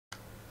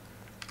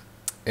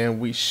And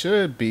we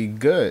should be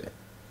good.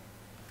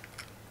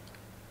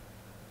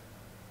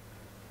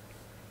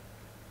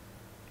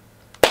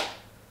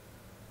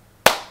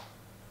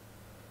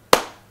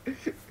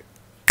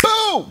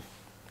 Boom!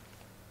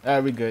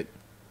 Alright, we good.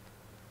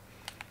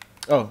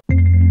 Oh.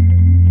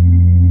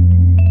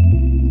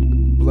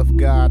 Bluff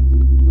God.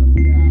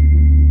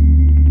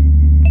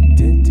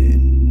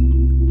 Dented.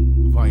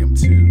 Volume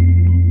 2.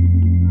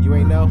 You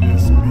ain't know?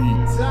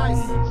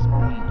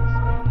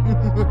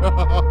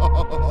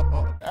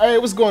 Hey,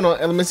 what's going on,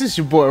 Elements? It's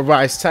your boy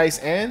Rise Tice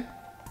and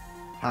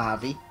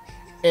Javi.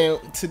 And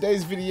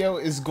today's video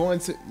is going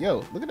to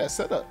look at that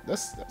setup.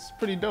 That's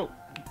pretty dope.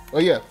 Oh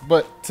yeah,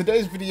 but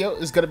today's video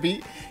is gonna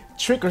be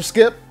Trick or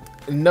Skip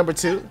number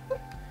 2.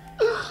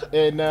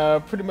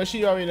 And pretty much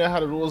you already know how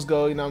the rules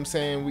go, you know what I'm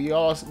saying? We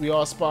all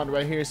spawned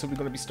right here, so we're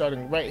gonna be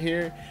starting right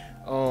here.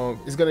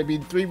 It's gonna be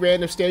 3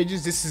 random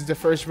stages. This is the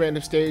first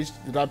random stage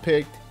that I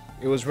picked.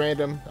 It was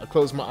random. I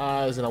closed my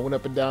eyes and I went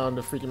up and down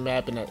the freaking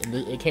map, and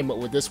it came up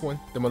with this one,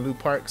 the Maloo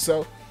Park.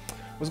 So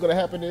what's gonna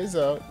happen is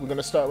we're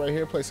gonna start right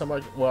here, place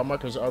our our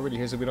markers are already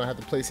here, so we don't have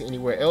to place it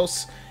anywhere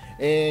else.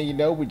 And you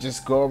know, we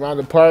just go around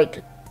the park,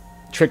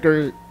 trick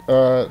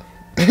or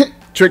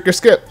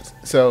skip.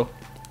 So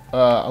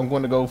I'm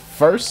going to go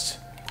first.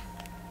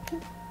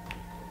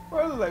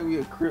 Why is it like we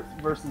a Crips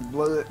versus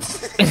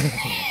Bloods?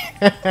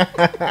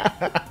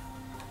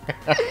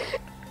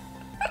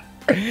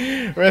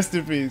 Rest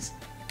in peace.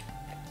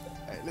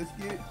 Alright, let's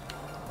get it.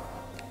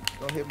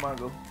 Don't hit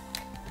Mongo.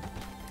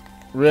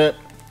 Rip.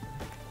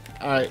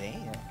 Alright.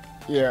 Damn.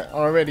 Yeah,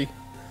 already.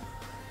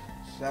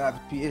 Shout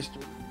out to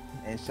PS3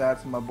 and shout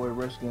out to my boy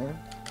Rush Gun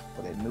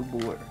for that new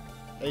board.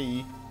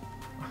 Hey.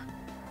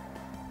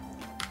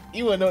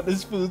 You wanna know what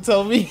this fool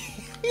told me?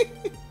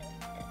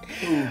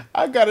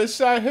 I gotta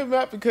shout him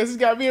out because he's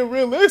got me a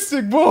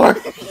realistic board.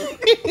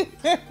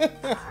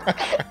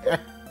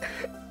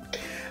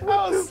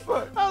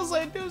 I was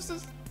like,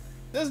 does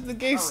the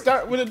game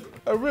start with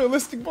a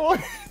realistic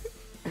board?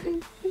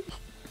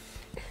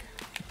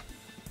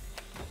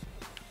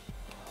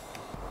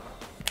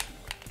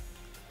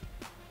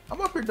 I'm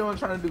up here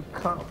trying to do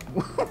comp.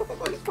 What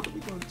the fuck are we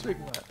doing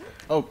Trickline?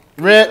 Oh,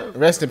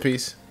 rest in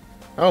peace.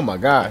 Oh my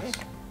gosh.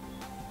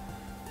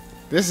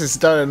 This is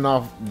starting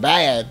off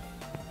bad.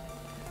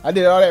 I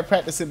did all that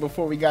practicing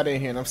before we got in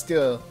here, and I'm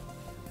still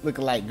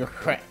looking like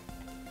crap.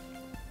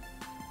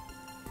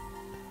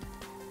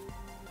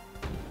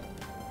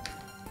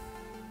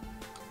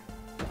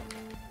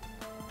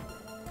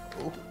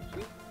 Oh.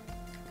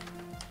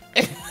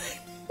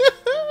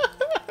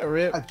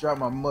 Rip. I dropped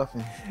my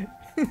muffin.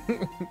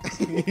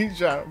 You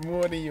dropped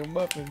more than your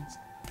muffins.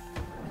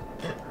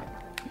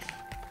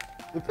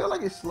 It felt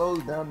like it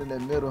slows down in the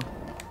middle.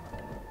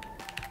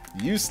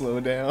 You slow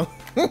down.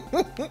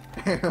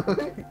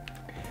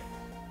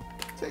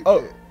 Take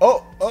Oh, that.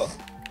 oh.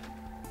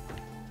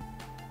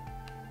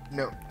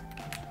 No.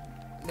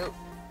 Nope.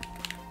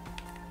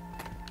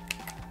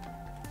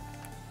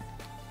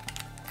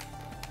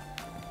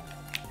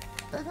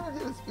 That gonna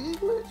hit a speed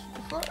glitch?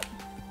 What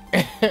the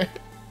fuck?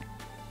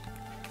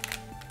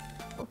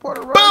 What part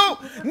of Boom!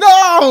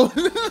 No!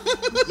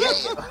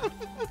 Yeah!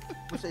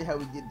 We'll show you how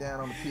we get down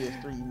on the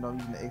PS3 even though I'm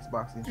using the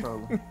Xbox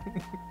controller.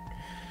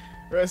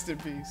 Rest in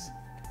peace.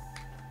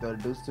 Throw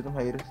the deuce to them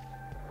haters.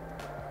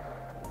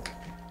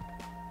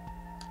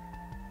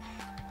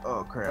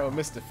 Oh crap. Oh,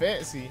 Mr.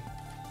 Fancy.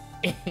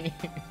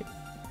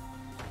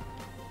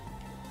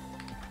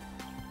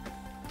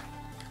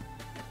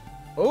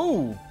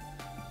 Oh.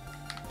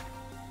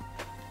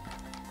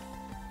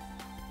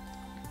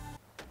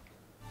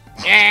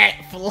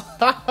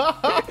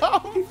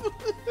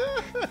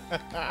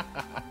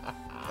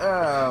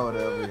 Oh,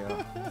 whatever, y'all.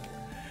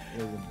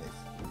 It was a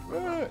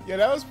miss. Yeah,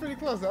 that was pretty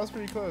close. That was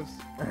pretty close.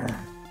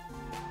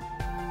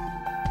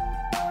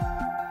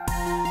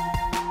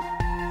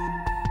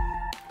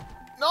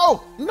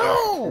 No!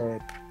 No!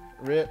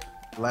 Rip.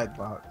 Black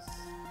box.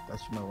 That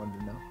you might want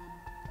to know.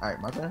 Alright,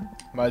 my turn.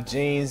 My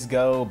jeans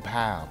go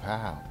pow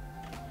pow.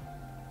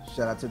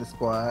 Shout out to the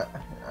squad.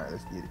 Alright,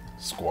 let's get it.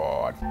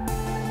 Squad.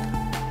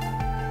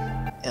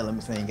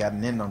 Elementz ain't got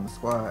an end on the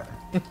squad.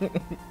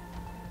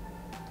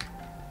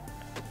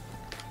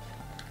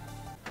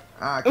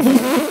 I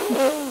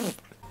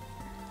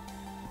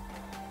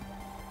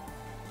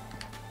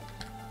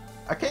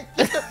can't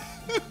get the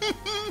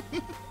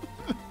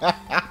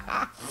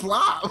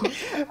flop. I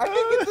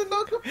can't get the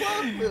no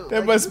flop flip.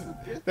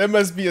 That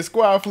must be a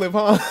squad flip,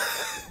 huh?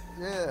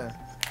 Yeah.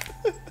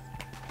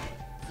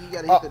 You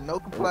gotta hit the no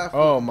comply flip.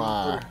 Oh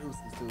my.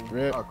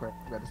 Rip. Oh crap,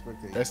 you gotta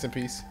spectate. Rest in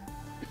peace.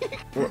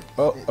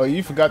 Oh,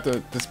 you forgot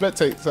the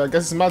spectate, so I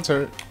guess it's my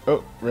turn.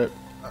 Oh, rip.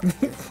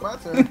 It's my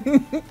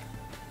turn.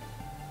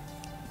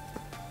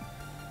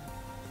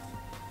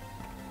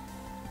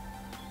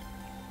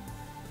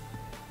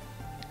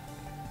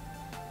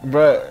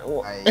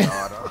 Bruh. I ain't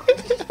auto.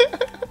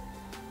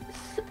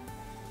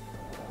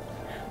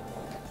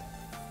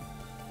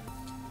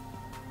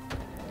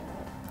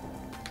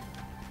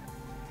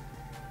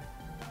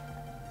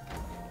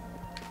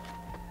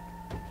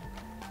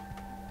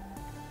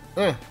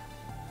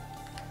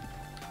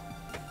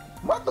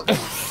 Mother.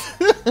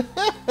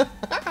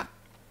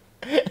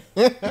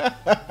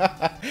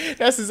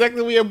 That's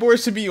exactly where your boy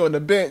should be, on the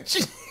bench.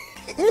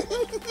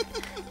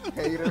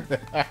 Hater.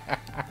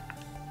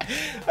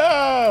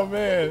 Oh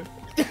man.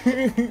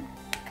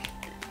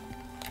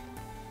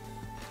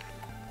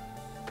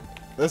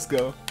 Let's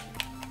go.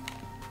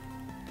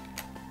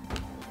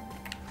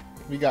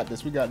 We got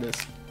this. We got this.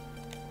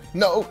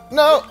 No,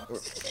 no.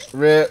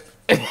 Rip.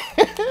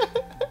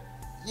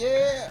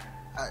 Yeah.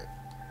 Alright.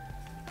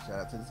 Shout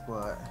out to the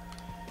squad.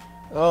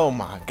 Oh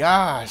my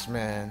gosh,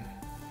 man.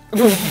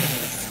 Get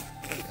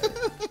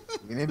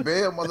in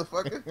bed,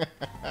 motherfucker.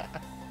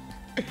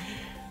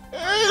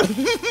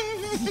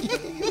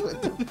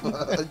 What the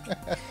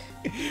fuck?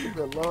 It's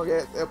a long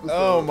ass episode.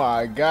 Oh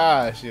my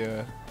gosh,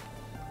 yeah.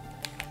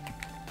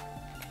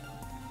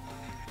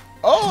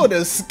 Oh,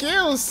 the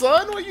skills,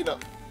 son. What you know?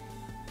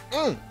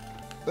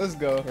 Let's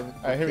go.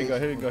 Alright, here we go.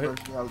 Here we go.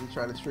 Personality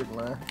try to trick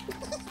line.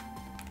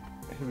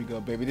 Here we go,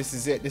 baby. This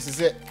is it. This is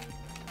it.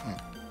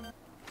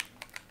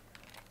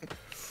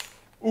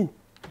 Ooh.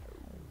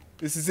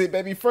 This is it,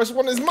 baby. First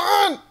one is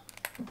mine.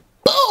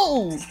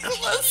 Boom.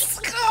 Let's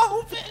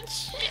go,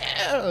 bitch.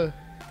 Yeah.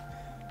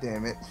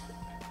 Damn it.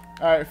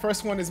 Alright,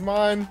 first one is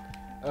mine.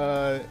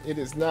 It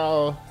is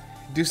now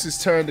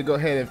Deuce's turn to go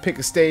ahead and pick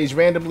a stage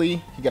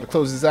randomly. He gotta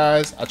close his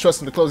eyes. I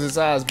trust him to close his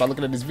eyes by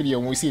looking at this video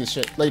when we see this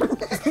shit later.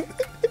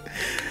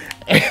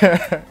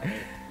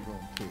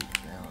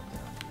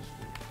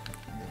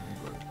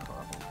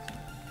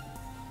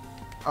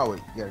 Oh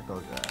wait, you gotta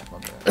close your eyes. My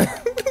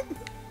bad.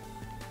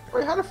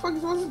 Wait, how the fuck you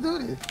supposed to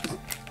do this?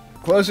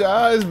 Close your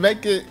eyes,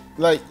 make it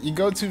like you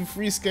go to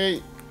free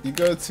skate, you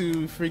go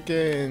to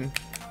freaking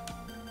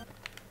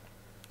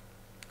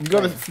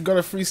go to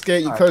free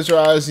skate, you close your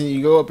eyes and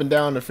you go up and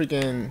down the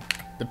freaking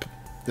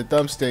the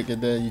thumbstick and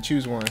then you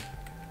choose one.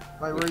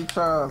 Like Ray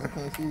Charles, I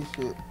can't see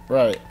shit.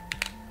 Right.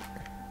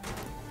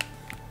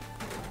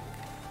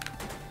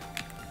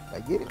 I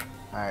get it.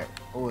 Alright,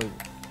 what is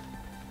it?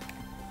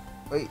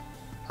 Wait.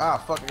 Ah,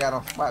 fuck, I got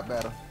on spot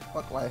battle.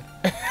 Fuck life.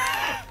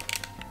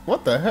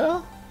 What the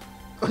hell?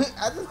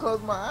 I just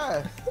closed my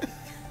eyes.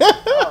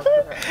 Oh,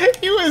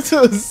 you went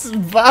to a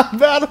spot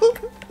battle?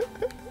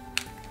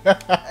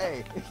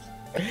 hey,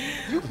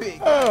 you pick.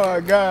 Oh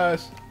my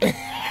gosh.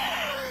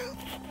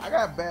 I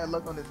got bad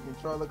luck on this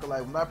controller, cause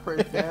like when I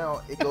press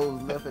down, it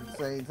goes left at the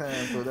same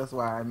time, so that's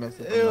why I mess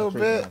up. Ew,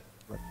 man.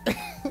 So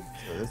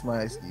that's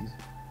my excuse.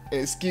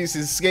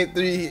 Excuses. Skate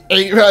 3,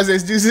 8 rounds,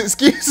 excuses,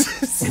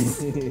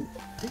 excuses.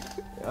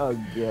 Oh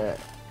god.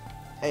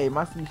 Hey,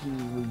 my sushi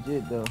is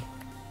legit though.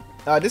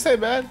 This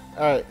ain't bad.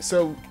 Alright,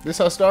 so this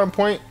is our starting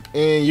point,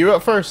 and you're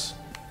up first.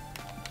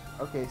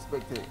 Okay,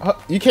 spectate.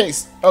 You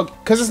can't. Oh,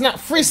 because it's not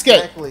free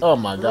skate. Exactly. Oh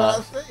my That's god.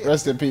 what I'm saying.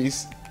 Rest in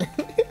peace.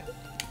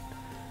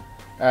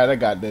 Alright, I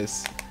got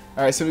this.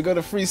 Alright, so we go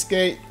to free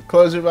skate.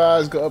 Close your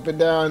eyes, go up and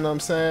down, you know what I'm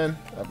saying?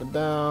 Up and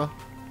down.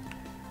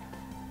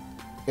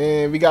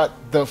 And we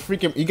got the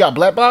freaking. You got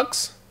black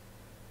box?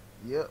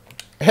 Yep.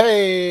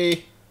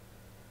 Hey!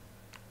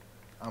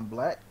 I'm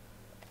black,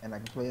 and I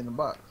can play in the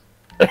box.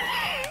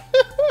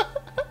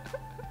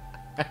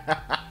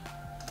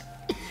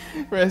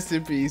 Rest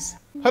in peace.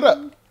 Hold up.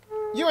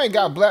 You ain't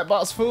got black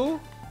box,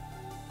 fool.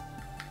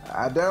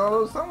 I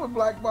downloaded some with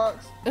black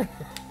box.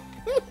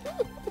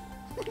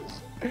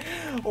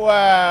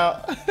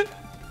 Wow.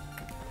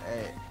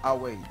 Hey, oh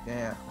wait,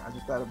 damn. I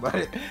just thought about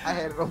it. I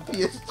had it on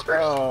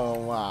PS3.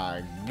 Oh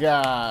my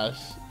gosh.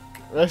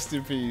 Rest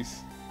in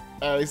peace.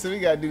 Alright, so we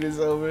gotta do this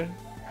over.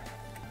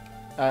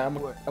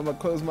 Alright, I'm gonna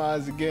close my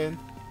eyes again.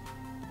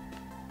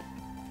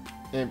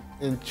 And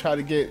try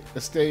to get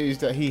a stage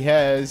that he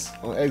has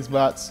on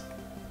Xbox.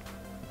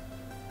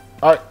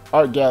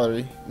 Art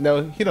gallery.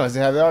 No, he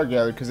doesn't have the art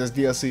gallery because that's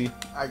DLC.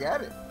 I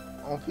got it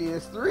on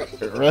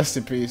PS3. Rest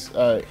in peace.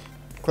 Alright.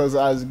 Close the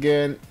eyes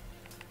again.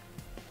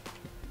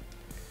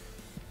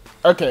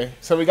 Okay,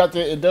 so we got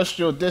the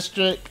industrial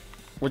district,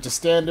 which is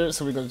standard,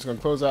 so we're just gonna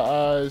close our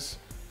eyes.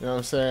 You know what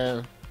I'm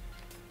saying?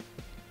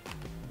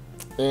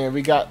 And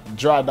we got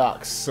dry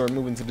docks, so we're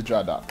moving to the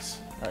dry docks.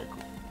 Alright,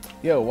 cool.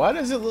 Yo, why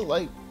does it look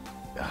like,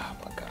 oh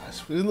my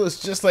gosh, it looks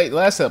just like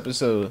last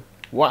episode.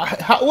 Why?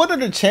 What are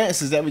the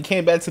chances that we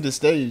came back to the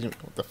stage?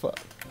 What the fuck?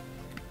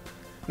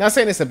 Not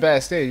saying it's a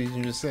bad stage,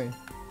 I'm just saying.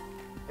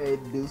 Hey,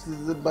 Deuce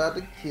is about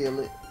to kill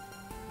it.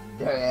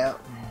 Damn.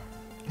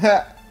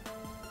 I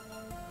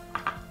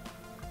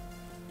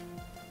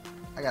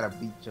gotta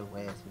beat your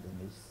ass with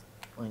this.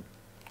 Like,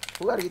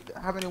 we gotta get.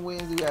 How many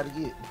wins do we gotta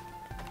get?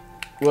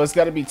 Well, it's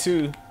gotta be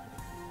 2.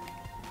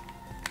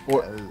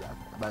 Or I'm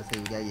about to say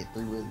we gotta get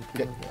 3 wins.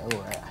 Yeah. Okay,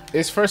 all right.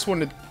 it's first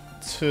one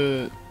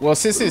to well,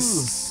 since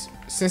it's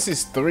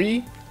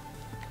 3.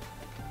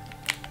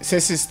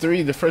 Since it's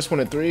 3, the first one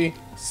to 3.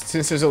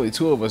 Since there's only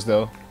 2 of us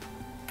though,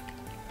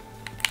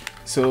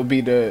 so it'll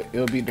be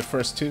the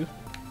first 2.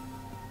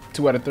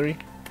 2 out of 3.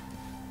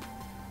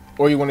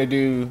 Or you want to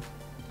do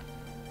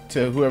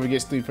to whoever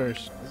gets 3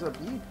 first. It's up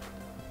to you.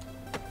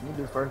 You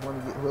do the first one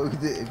to get whoever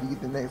did. If you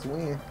get the next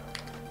win,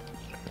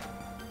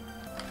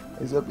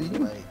 it's up to you.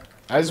 Like,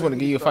 I just want to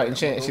give you a fighting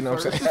chance, you know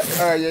what I'm saying?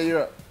 Alright, yeah,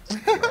 you're up.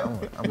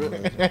 I'm a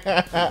legend.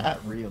 I'm a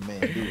real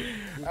man. Do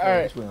it. All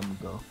right. Which way I'm gonna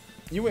go?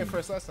 You went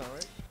first last time,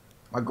 right?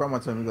 My grandma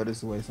told me to go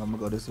this way, so I'm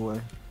gonna go this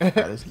way. All right,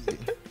 let's get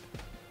it.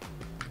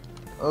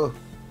 Oh,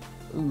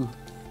 ooh,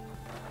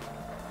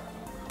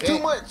 too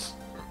much.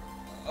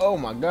 Oh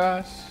my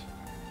gosh.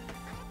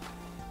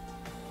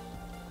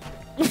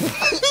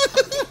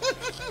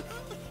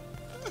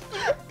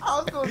 I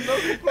was gonna know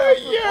the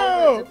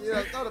Yo. yeah,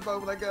 I thought about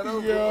it when I got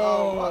over. Yo,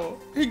 Oh,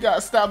 he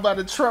got stopped by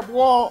the Trump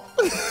wall.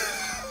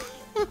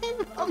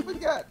 I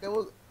forgot. I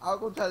was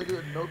gonna try to do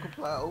a no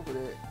comply over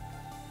there.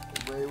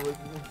 But it wasn't.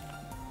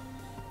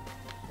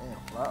 Damn,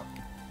 flop.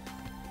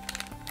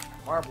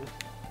 Marbles.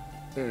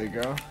 There you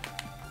go.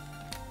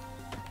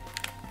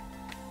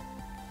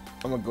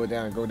 I'm gonna go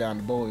down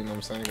the bowl, you know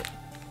what I'm saying?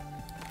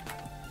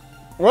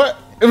 What?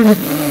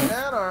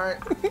 Down, alright.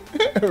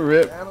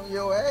 Rip. Down on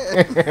your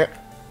ass. Alright.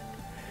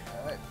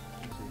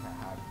 You see how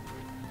high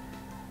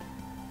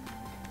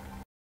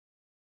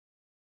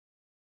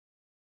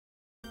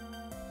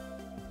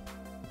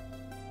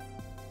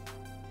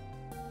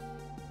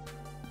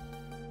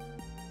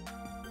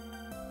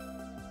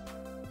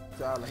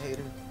to all the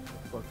haters,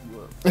 fuck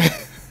you up.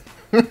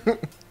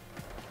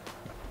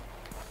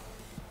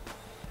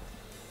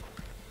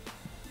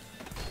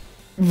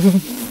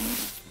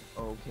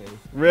 Okay.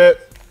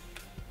 Rip.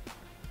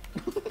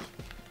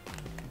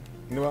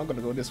 You know what? I'm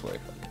gonna go this way.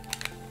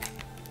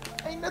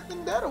 Ain't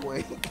nothing that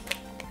way.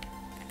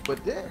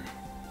 But then.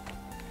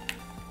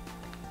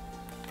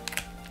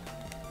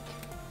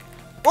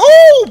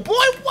 Oh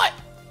boy, what?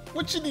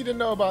 What you need to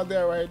know about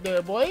that right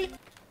there, boy?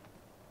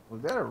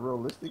 Was that a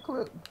realistic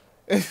clip?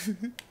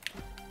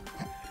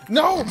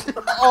 No!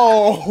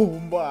 Oh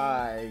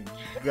my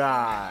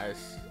gosh.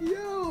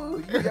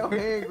 Yo, your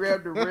hand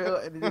grabbed the rail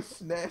and it just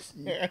snatched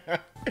you.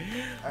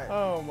 Right.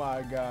 Oh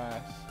my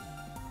gosh.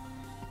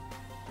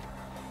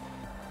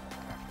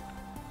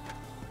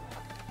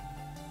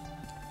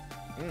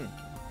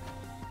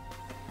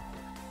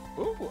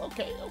 Ooh,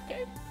 okay,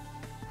 okay.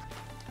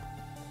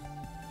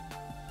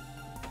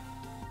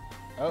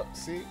 Oh,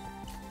 see?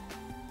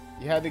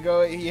 You had to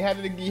go, you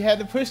had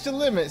to push the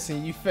limits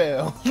and you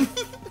failed. Fuck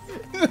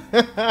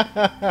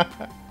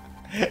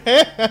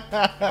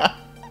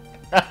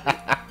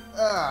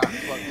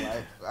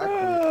life. I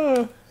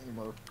quit.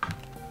 Anymore.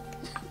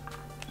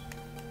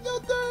 Yo,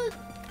 third.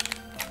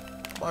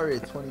 I'm already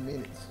at 20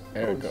 minutes.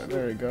 There we go,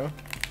 there we go.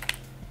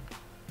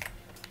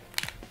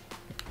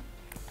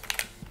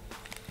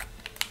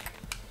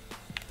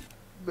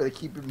 You better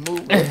keep it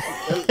moving. You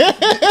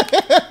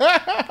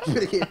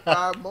better get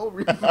 5 more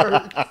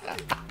reverts.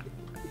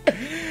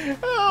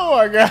 Oh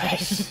my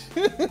gosh.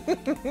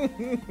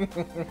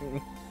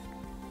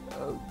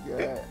 Oh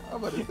god. I'm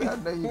about to say, I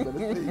know you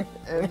better see.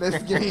 And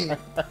this game.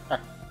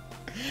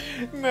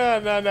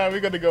 No, we're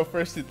gonna go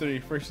first to three.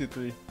 First to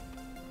three.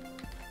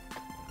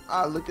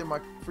 I looked at my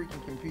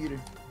freaking computer.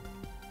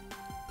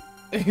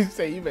 You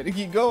say you better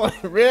keep going,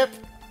 Rip.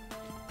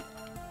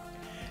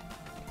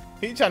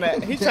 He trying to I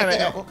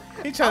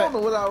don't know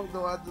what I was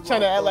doing. I just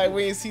trying to act like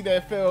we didn't see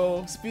that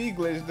fail speed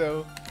glitch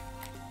though.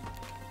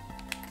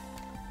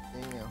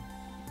 Damn.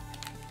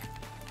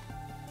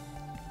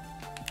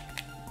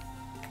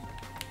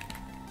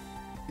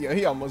 Yeah,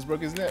 he almost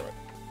broke his neck.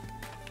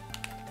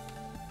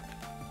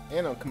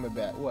 And I'm coming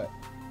back. What?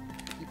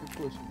 Keep it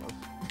pushing, though.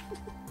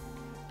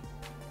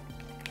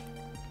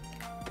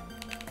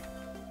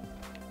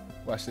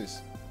 Watch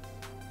this.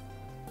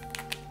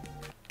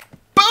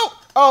 Boom!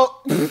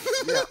 Oh!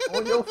 Yeah,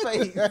 on your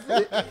face.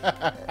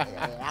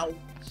 Ouch.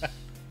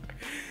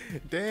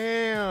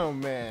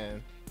 Damn,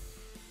 man.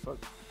 Fuck.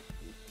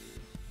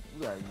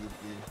 We gotta get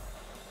this.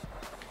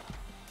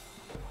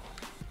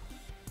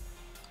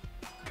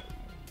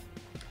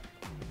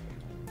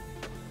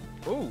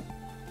 Ooh.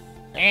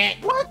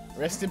 What?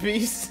 Rest in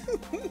peace.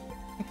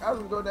 I was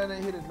gonna go down there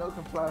and hit a no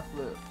comply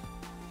flip.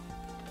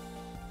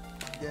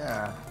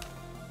 Yeah.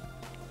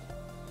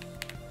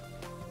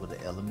 Will the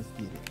Elements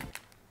get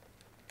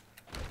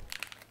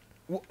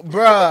it?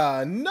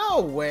 Bruh,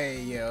 no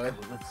way, yo.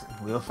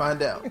 We'll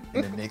find out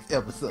in the next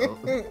episode.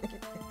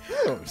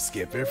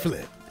 Skip and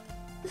flip.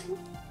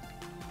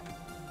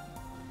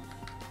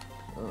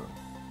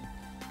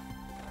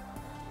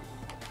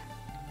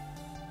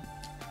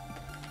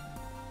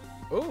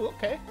 Oh,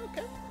 okay,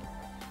 okay.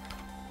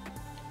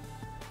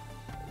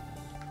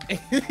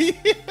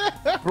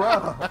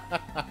 Bro.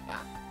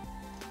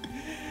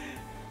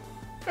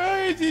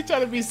 Hey, you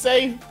trying to be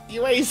safe?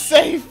 You ain't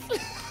safe.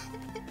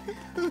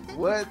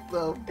 What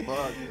the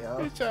fuck, yo?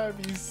 You trying to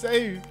be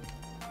safe?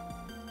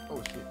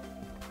 Oh shit.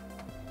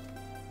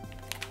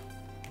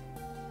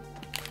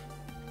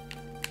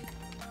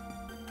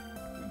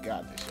 We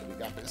got this shit. We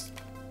got this.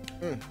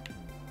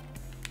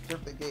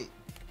 Jump the gate.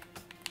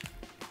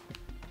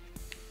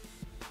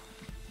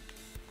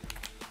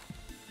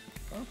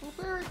 Uncle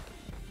Barry.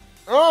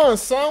 Oh,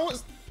 son,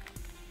 what's...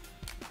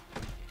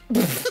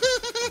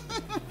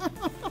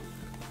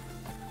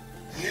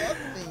 Yeah, I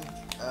think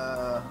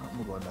I'm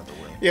gonna go another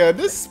way. Yeah,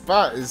 this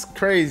spot is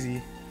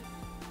crazy.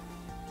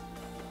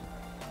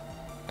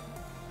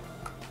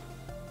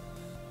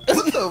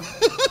 him.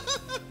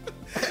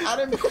 I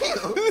didn't hit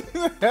him.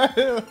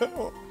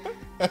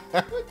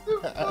 What the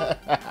fuck?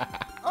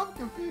 I'm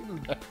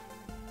confused.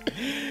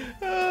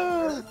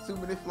 There's too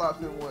many flops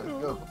in one.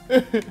 Go.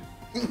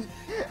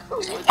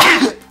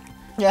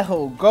 That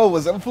whole goal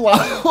was a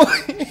flop.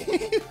 Like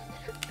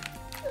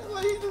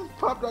he just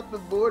popped off the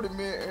board in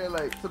mid-air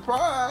like,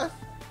 surprise!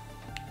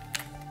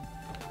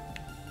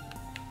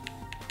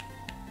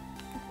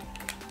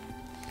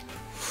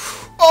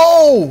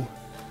 Oh!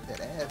 That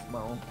ass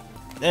moan.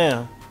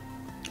 Damn.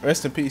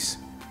 Rest in peace.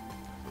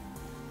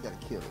 You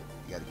gotta kill it.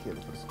 You gotta kill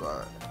it for the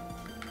squad.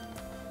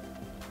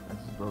 I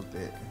just broke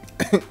that.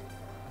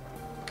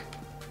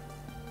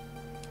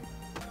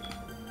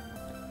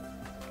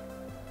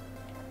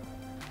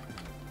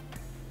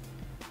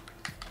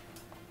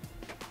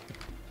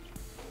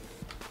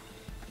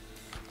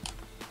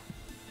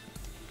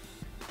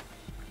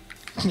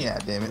 Yeah,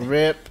 damn it.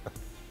 Rip.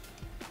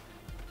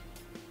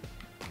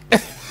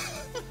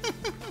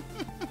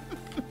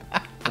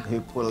 He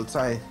pull it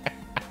tight.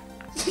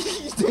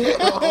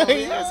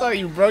 That's how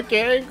you broke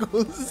your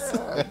ankles.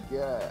 Oh,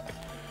 God.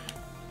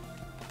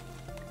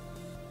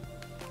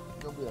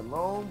 It's gonna be a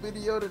long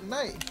video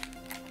tonight.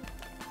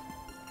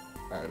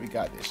 Alright, we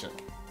got this shit.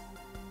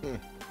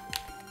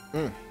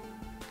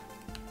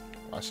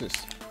 Watch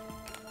this.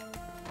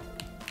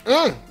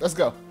 Let's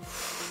go.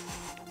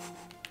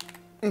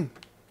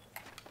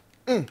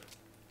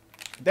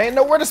 They ain't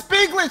know where the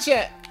speed glitch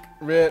at.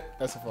 Rip.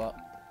 That's a flop.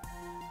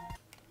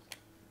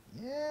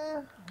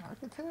 Yeah, I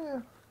can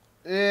tell.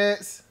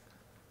 It's.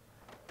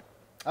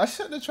 I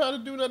shouldn't have tried to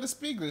do another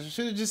speed glitch. I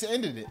should have just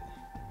ended it.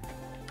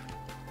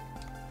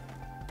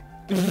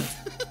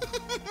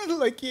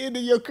 Like you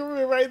ended your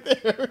career right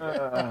there.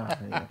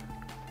 Yeah.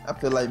 I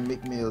feel like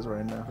Mick Mills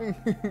right now.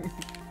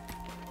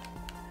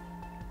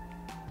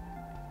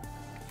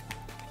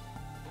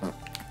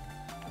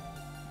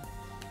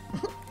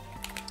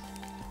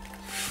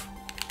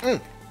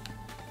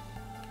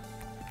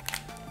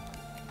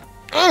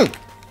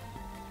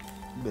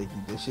 Better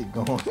keep this shit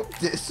going.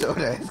 Just so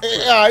that's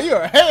Yeah,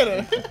 you're a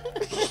hater.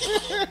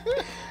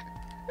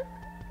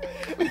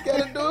 we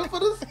gotta do it for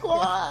the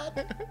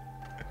squad.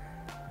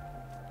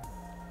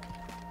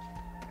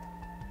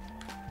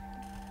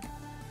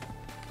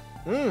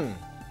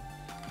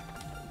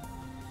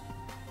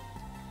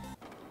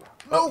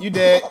 Oh, you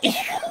dead.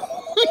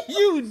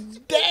 You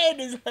dead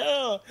as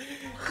hell.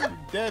 You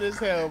dead as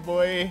hell,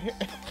 boy.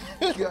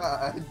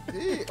 God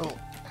damn.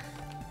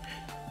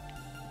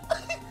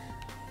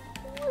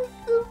 What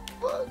the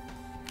fuck?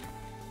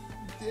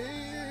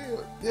 Damn.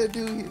 That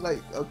dude hit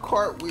like a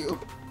cartwheel.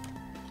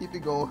 Keep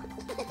it going.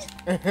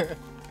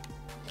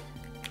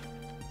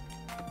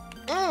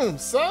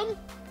 Son.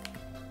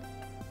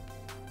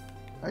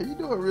 Are you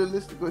doing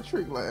realistic or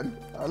trick line?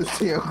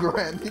 Honestly, I'm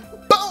grinding.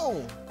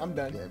 Boom. I'm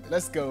done. Yeah,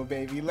 Let's go,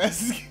 baby.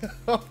 Let's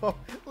go.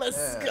 Let's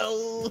Yeah.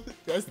 go.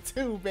 That's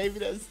 2, baby.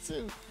 That's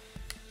 2. All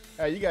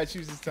right, you gotta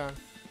choose this time.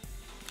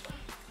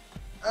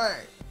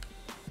 Alright.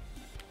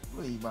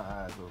 Leave my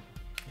eyes open.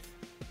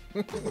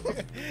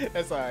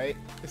 That's all right.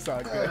 It's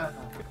all good.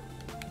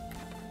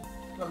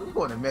 No, we're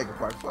going to Mega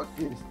Park. Fuck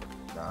this.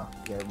 Nah,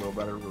 you gotta roll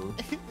by the rules.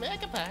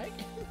 Mega Pack.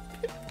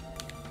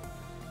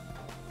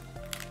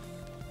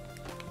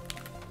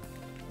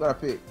 What I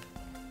pick?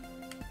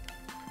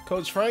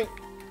 Coach Frank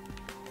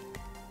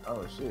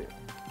Oh shit.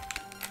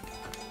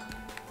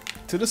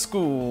 to the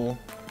school.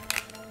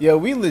 Yeah,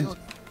 we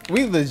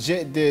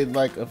legit did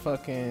like a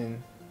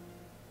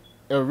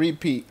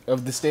repeat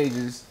of the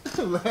stages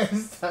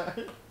last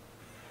time.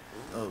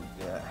 Oh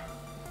god.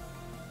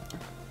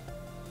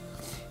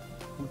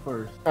 Who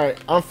first? All right,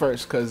 I'm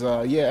first, cause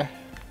yeah.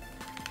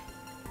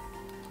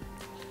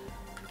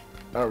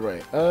 All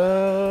right,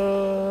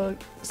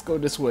 let's go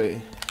this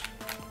way.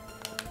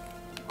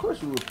 Of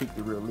course you would pick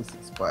the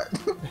realistic spot.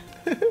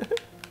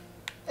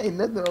 Ain't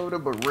nothing over there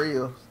but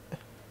rails.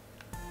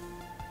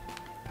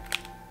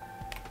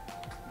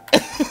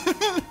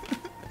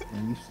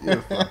 And you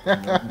still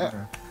fucking up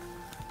there.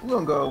 We're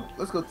gonna go.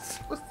 Let's go. What's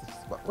the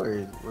spot? Where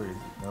is it? Where is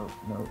it? No,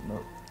 no, no.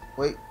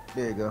 Wait.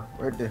 There you go.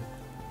 Right there.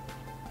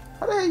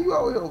 How the hell you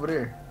always over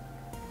there?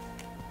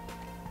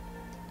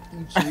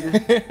 You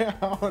cheater.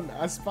 Oh, no,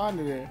 I spawned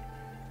it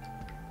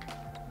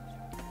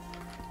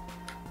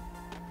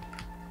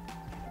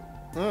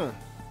there.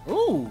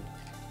 Ooh.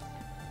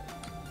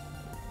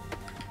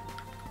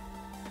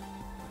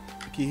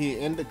 Can he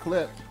end the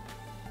clip?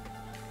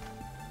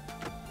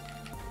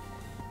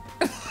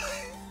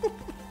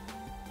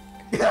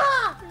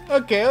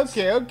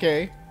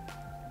 Okay.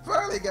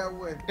 Finally got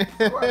one.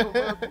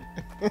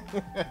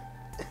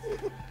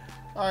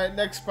 All right,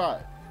 next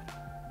spot.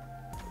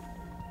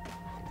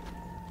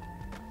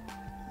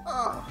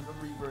 Oh, the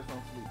reverse on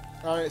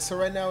fleek. All right, so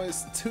right now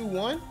it's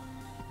 2-1.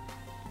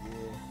 Yeah.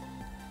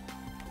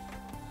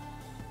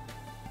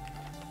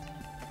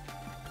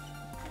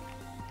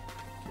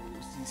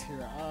 Close these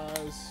here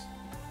eyes.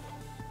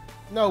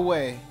 No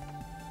way.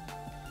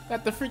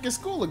 At the freaking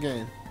school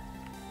again.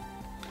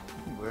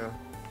 Well,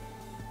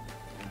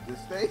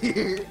 just stay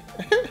here.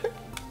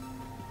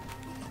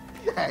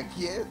 I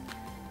guess.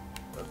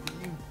 Up to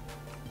you.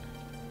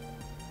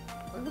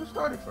 Wait, who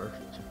started first?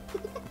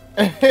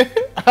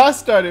 I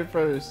started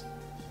first.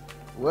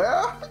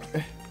 Well,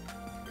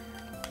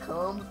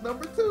 comes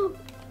number 2.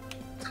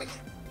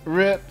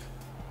 Rip.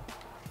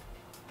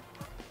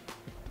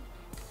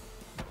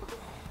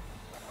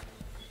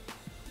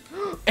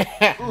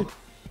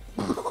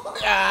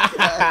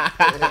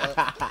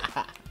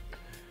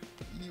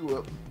 You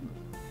up.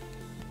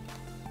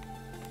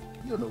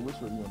 You don't know which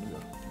way you want to go.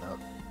 No.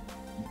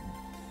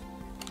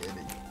 Yeah,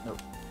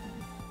 nope.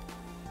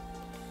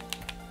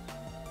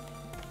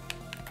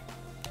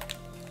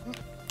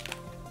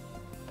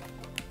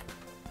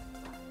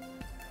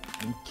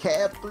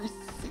 Cab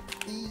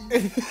 360.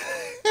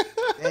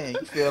 Dang,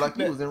 you feel like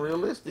you wasn't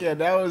realistic. Yeah,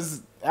 that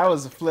was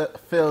a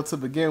fail to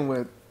begin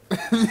with.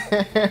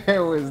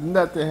 There was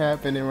nothing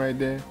happening right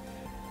there.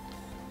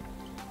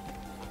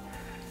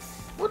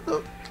 What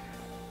the?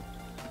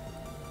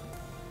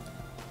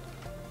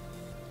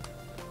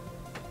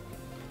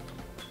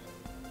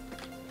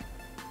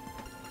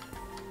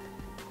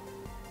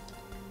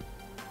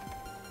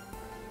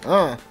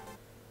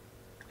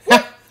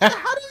 What?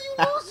 How do you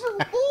lose your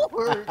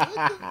board?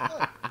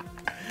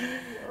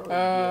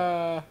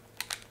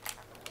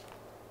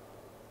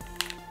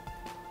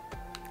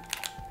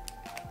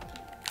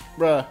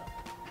 Bruh.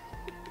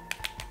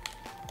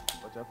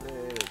 Watch out for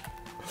that.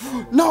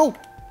 No!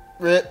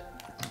 Rip.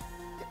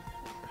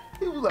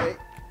 He was like,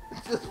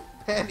 just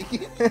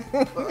panicking.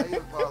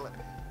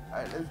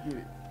 Alright, let's get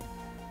it.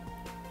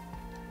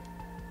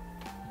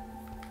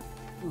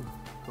 Ooh,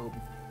 Kobe.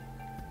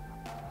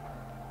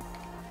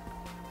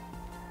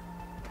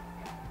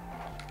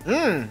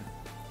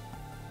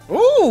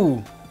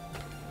 Ooh!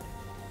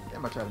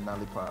 Damn, I tried to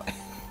nollie pop.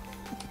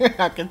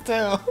 I can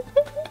tell.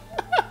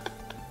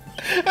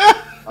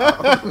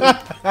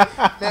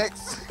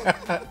 Next.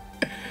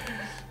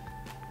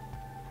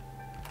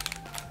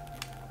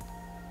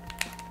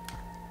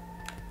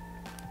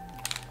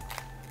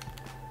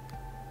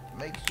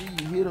 Make sure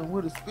you hit him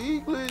with a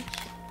speed glitch.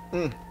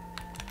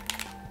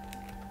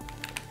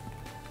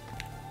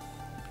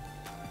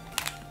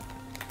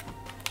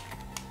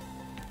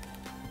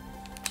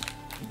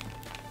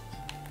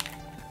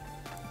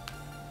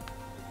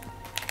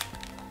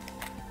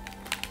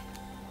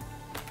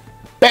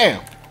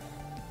 Bam!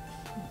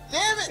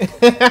 Damn it!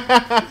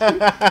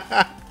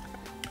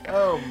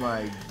 Oh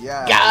my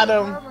god. Got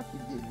him. Why am I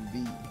keep getting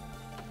beat?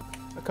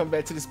 I'll come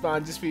back to the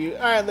spawn just for you.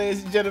 Alright,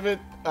 ladies and gentlemen.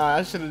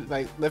 I should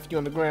have left you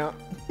on the ground.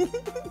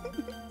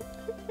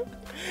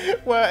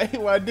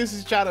 while this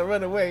is trying to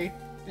run away,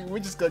 we're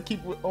just gonna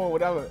keep on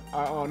with our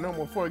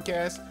normal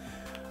forecast.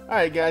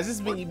 Alright guys, this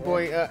has been your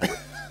boy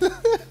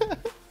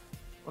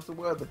What's the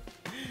weather?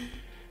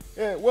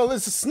 Yeah, well,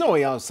 it's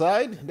snowy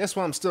outside. That's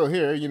why I'm still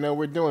here. You know,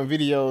 we're doing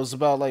videos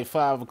about like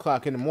 5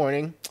 o'clock in the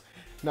morning.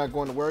 Not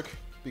going to work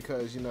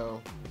because, you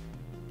know,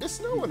 it's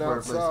snowing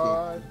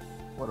outside.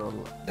 What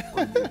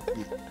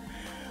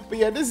But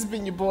yeah, this has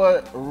been your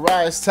boy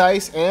Rise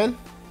Tice and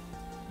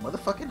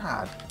motherfucking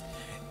hot.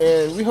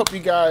 And we hope you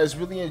guys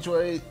really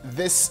enjoyed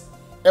this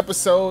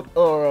episode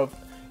of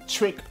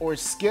Trick or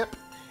Skip.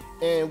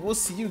 And we'll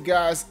see you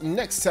guys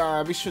next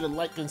time. Be sure to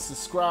like and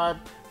subscribe.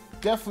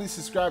 Definitely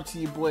subscribe to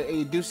your boy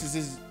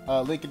AyeDueces.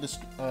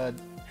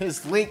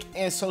 His link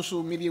and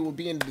social media will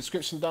be in the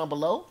description down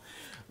below.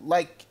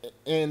 Like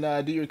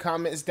and do your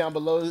comments down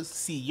below.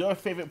 See your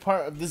favorite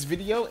part of this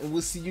video, and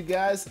we'll see you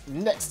guys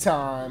next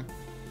time.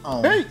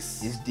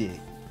 Peace. It's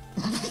dick.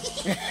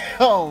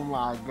 Oh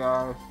my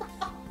god.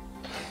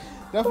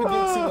 Don't forget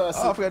to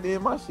I forgot to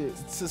end my shit.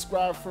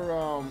 Subscribe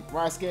for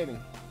Ride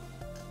Skating.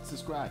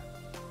 Subscribe.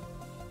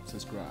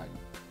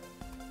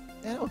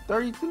 Damn,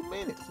 32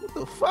 minutes. What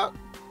the fuck?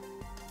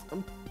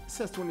 It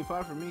says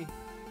 25 for me.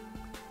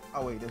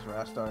 Oh wait, that's right.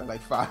 I started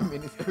like 5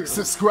 minutes early.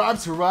 Subscribe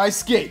to Ride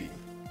Skating.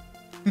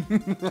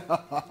 Get the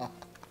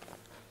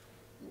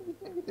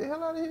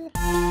hell out of here.